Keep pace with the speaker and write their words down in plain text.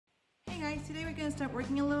guys, today we're going to start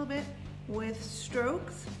working a little bit with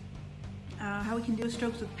strokes, how we can do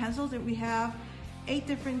strokes with pencils. We have 8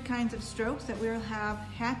 different kinds of strokes that we'll have: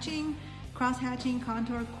 hatching, cross hatching,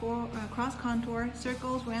 contour, cross contour,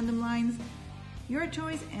 circles, random lines, your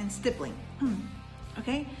choice, and stippling.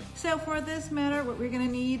 Okay, so for this matter, what we're going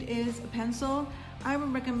to need is a pencil. I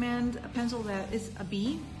would recommend a pencil that is a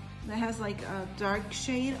B, that has like a dark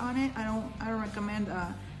shade on it. I don't recommend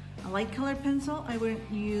a light colored pencil. I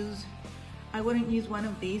wouldn't use one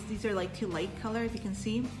of these. These are like too light color, if you can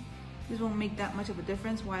see. This won't make that much of a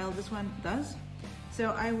difference, while this one does.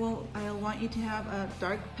 So I want you to have a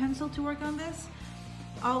dark pencil to work on this.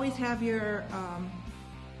 Always have your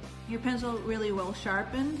pencil really well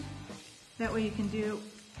sharpened. That way you can do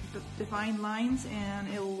defined lines, and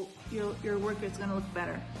your work is gonna look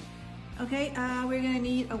better. Okay, we're gonna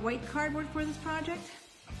need a white cardboard for this project,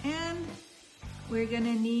 and we're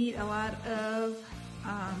gonna need a lot of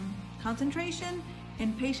concentration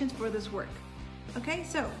and patience for this work. Okay,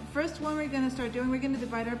 so first one we're gonna start doing, we're gonna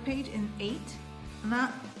divide our page in 8.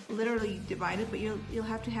 Not literally divided, but you'll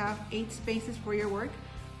have to have 8 spaces for your work.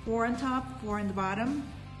 4 on top, 4 on the bottom.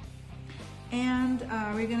 And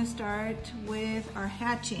we're gonna start with our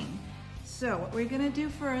hatching. So what we're gonna do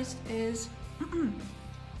first is,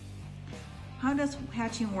 how does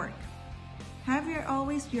hatching work? Have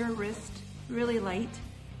always your wrist really light,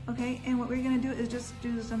 okay? And what we're gonna do is just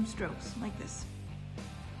do some strokes like this.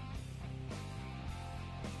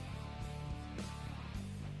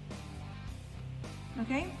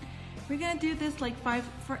 Okay, we're gonna do this like 5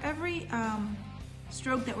 for every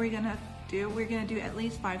stroke that we're gonna do at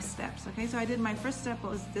least 5 steps. Okay, so I did my first step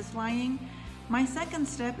was this lining. My second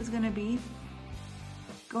step is gonna be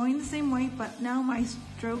going the same way, but now my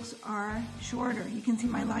strokes are shorter. You can see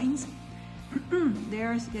my lines.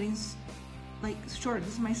 They're getting like shorter.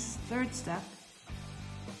 This is my third step.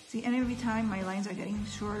 See, and every time my lines are getting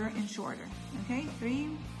shorter and shorter. Okay, 3,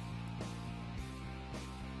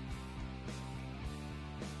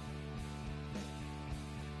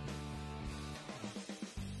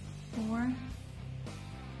 4,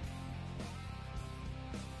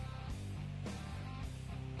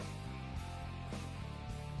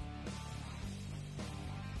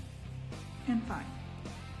 5.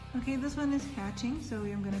 Okay, this one is hatching, so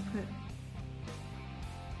I'm going to put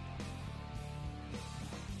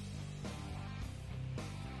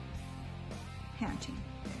hatching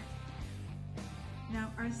there.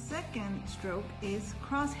 Now our second stroke is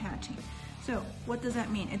cross hatching. So what does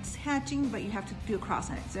that mean? It's hatching, but you have to do a cross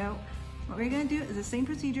on it. So what we're going to do is the same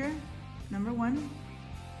procedure. Number 1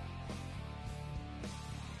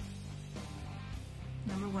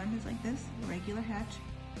 is like this, regular hatch,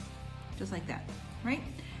 just like that, right?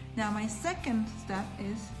 Now my second step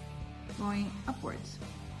is going upwards.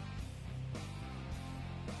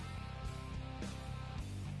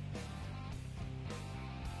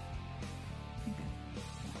 Okay.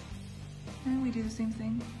 And we do the same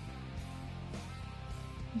thing.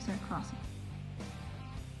 We start crossing.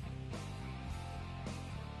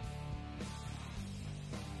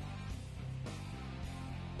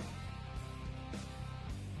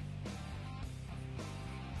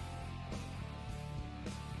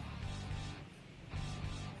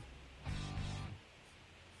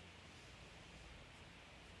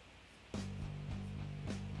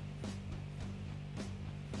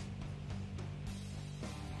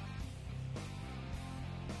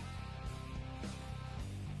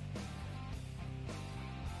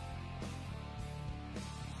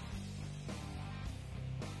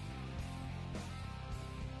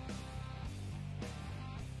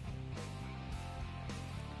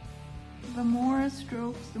 The more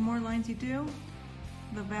strokes, the more lines you do,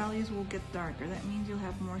 the values will get darker. That means you'll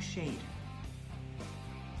have more shade.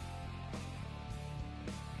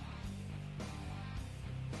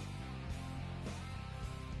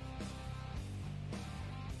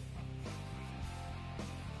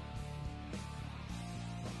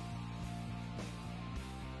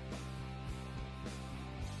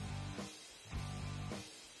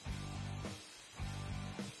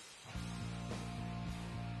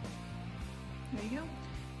 There you go.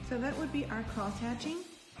 So that would be our cross hatching.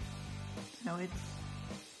 So it's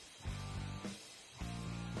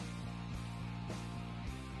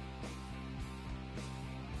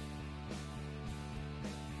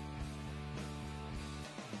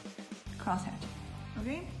cross hatching.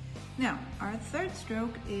 Okay? Now, our third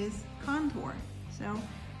stroke is contour. So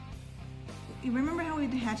you remember how we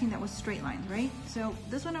did hatching that was straight lines, right? So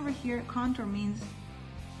this one over here, contour means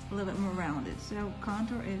a little bit more rounded. So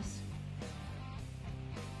contour is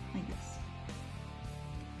like this.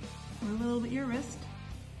 Move a little bit your wrist,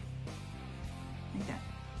 like that.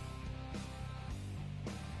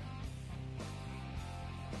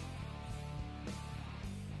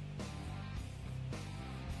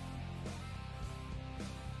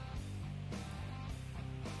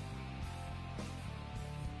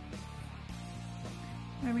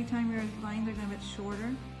 Every time your lines are going to get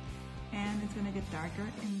shorter and it's going to get darker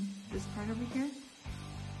in this part over here.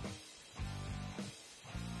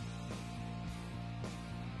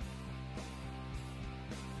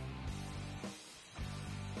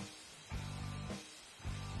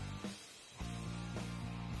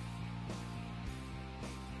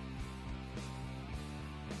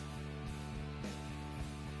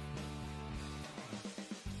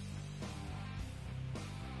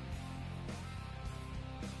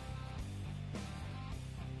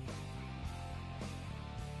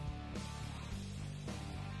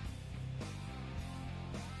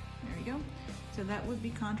 Go. So that would be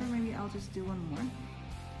contour. Maybe I'll just do one more.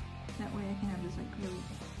 That way I can have this like really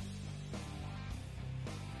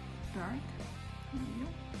dark. There we go.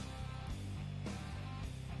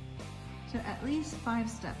 So at least 5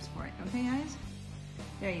 steps for it. Okay, guys?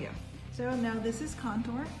 There you go. So now this is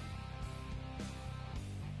contour.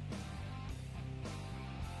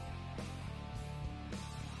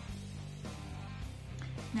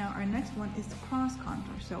 Now our next one is cross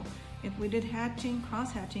contour. So if we did hatching,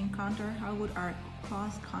 cross hatching, contour, how would our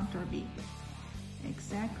cross contour be?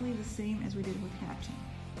 Exactly the same as we did with hatching.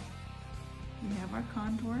 We have our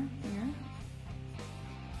contour here.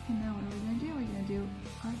 And now what are we going to do? We're going to do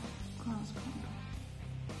our cross contour.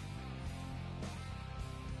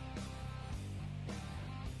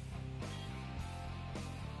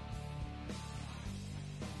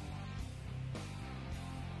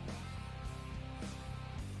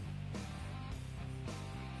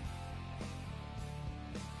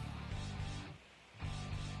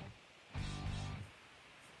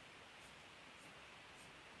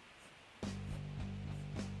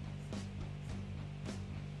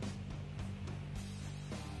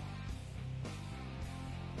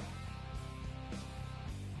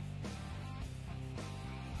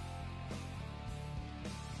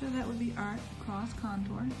 So that would be our cross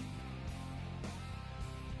contour.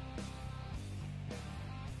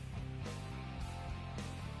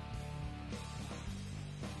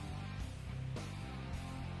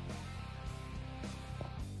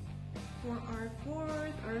 For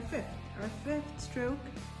our fifth stroke,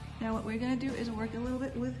 now what we're going to do is work a little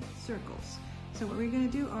bit with circles. So what we're going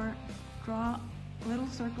to do are draw little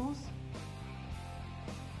circles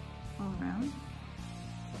all around.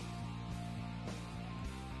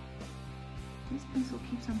 This pencil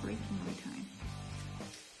keeps on breaking every time.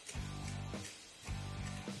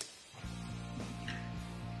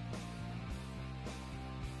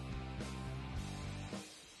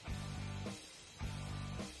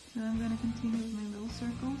 So I'm going to continue with my little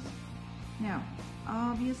circles. Now,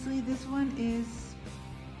 obviously this one is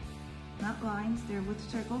not lines, they're with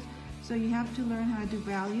circles. So you have to learn how to do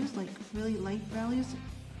values, like really light values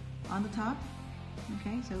on the top.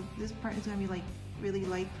 Okay, so this part is going to be like really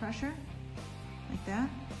light pressure. Like that.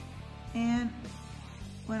 And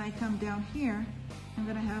when I come down here, I'm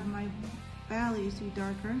going to have my values be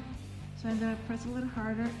darker. So I'm going to press a little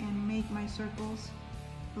harder and make my circles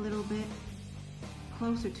a little bit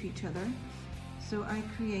closer to each other. So I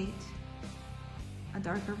create a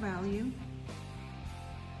darker value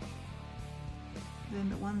than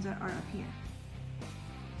the ones that are up here.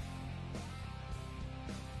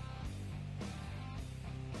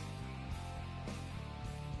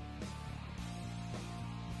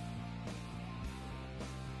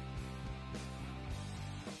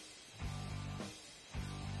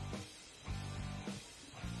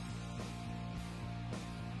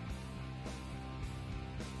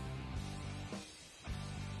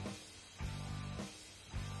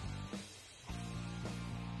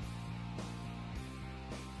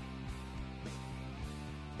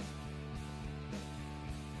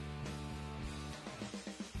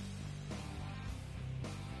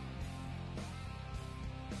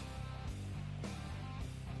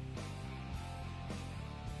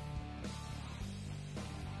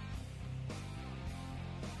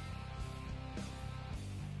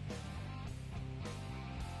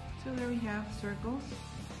 So there we have circles.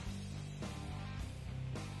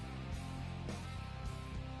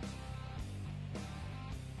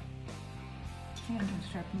 Okay, I'm going to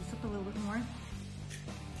sharpen this up a little bit more.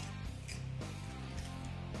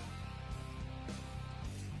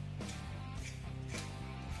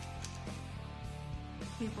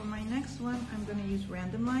 Okay, for my next one, I'm going to use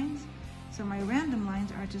random lines. So my random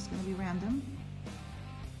lines are just going to be random.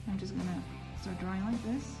 I'm just going to start drawing like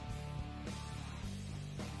this.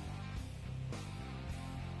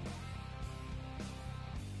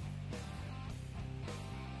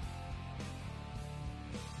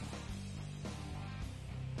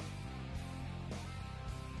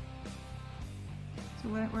 So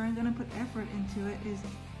where I'm going to put effort into it is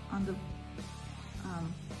on the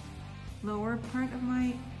lower part of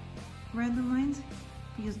my random lines,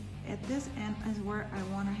 because at this end is where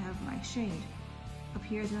I want to have my shade. Up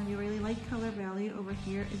here is going to be a really light color value, over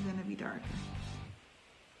here is going to be darker.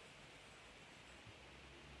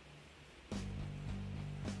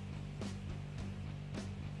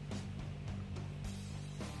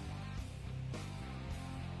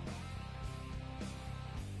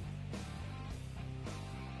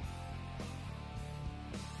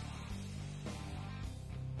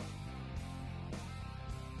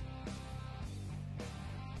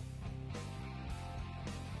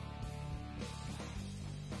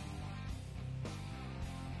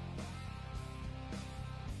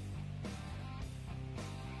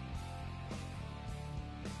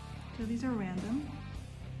 So these are random.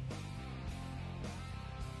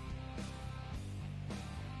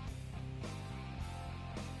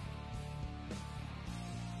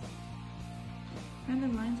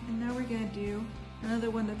 Random lines, and now we're going to do another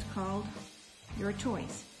one that's called Your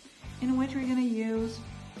Choice, in which we're going to use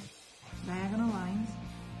diagonal lines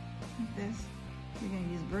like this. We're going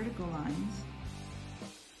to use vertical lines,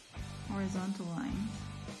 horizontal lines,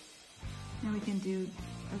 and we can do,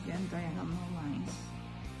 again, diagonal lines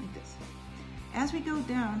like this. As we go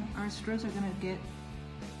down, our strokes are going to get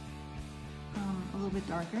a little bit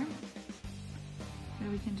darker, so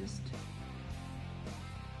we can just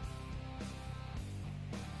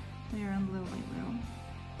play around blue, light blue.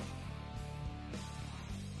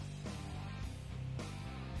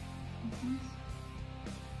 Like this.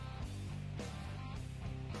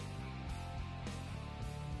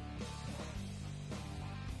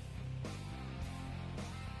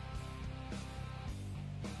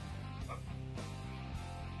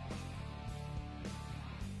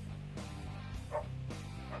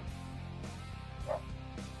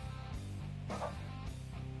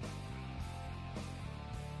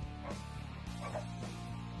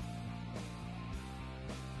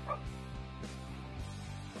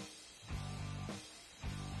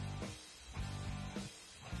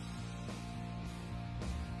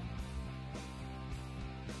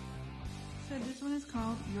 So this one is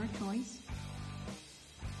called Your Choice.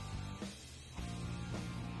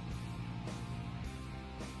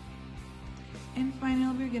 And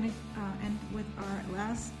finally, we're going to end with our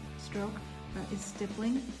last stroke, that is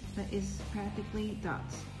stippling, that is practically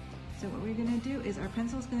dots. So what we're going to do is our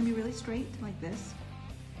pencil is going to be really straight like this,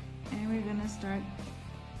 and we're going to start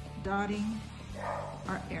dotting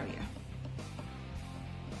our area.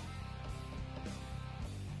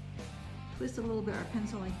 Twist a little bit our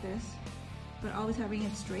pencil like this, but always having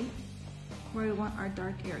it straight where we want our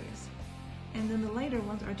dark areas. And then the lighter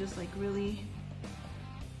ones are just like really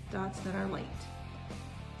dots that are light.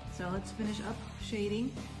 So let's finish up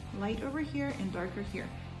shading. Light over here and darker here.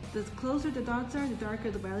 The closer the dots are, the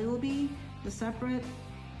darker the value will be. The separate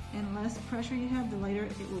and less pressure you have, the lighter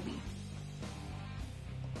it will be.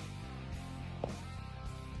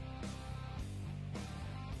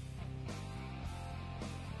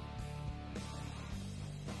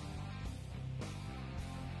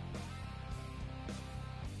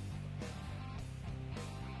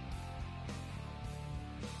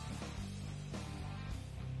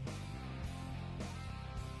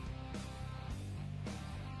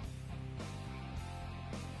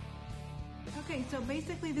 Okay, so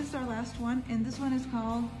basically this is our last one, and this one is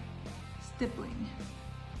called stippling.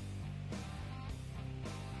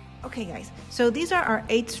 Okay guys, so these are our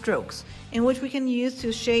 8 strokes in which we can use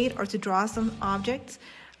to shade or to draw some objects.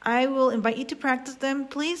 I will invite you to practice them.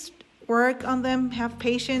 Please work on them, have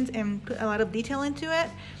patience, and put a lot of detail into it.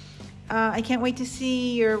 I can't wait to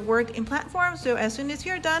see your work in platform, so as soon as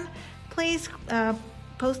you're done, please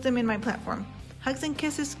post them in my platform. Hugs and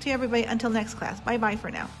kisses to everybody until next class. Bye-bye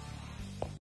for now.